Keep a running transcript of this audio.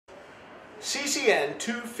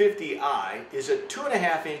CCN250I is a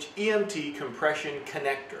 2.5-inch EMT compression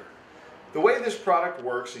connector. The way this product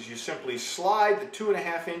works is you simply slide the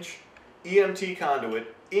 2.5-inch EMT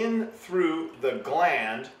conduit in through the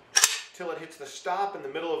gland till it hits the stop in the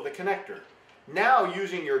middle of the connector. Now,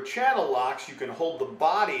 using your channel locks, you can hold the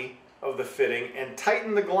body of the fitting and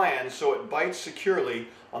tighten the gland so it bites securely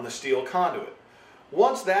on the steel conduit.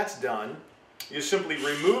 Once that's done, you simply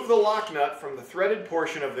remove the lock nut from the threaded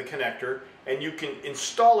portion of the connector and you can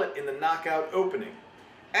install it in the knockout opening.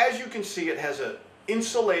 As you can see, it has an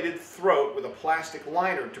insulated throat with a plastic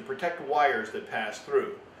liner to protect wires that pass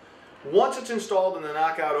through. Once it's installed in the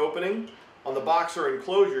knockout opening, on the boxer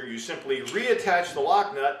enclosure, you simply reattach the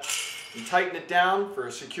lock nut and tighten it down for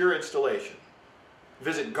a secure installation.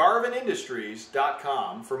 Visit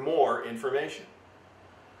GarvinIndustries.com for more information.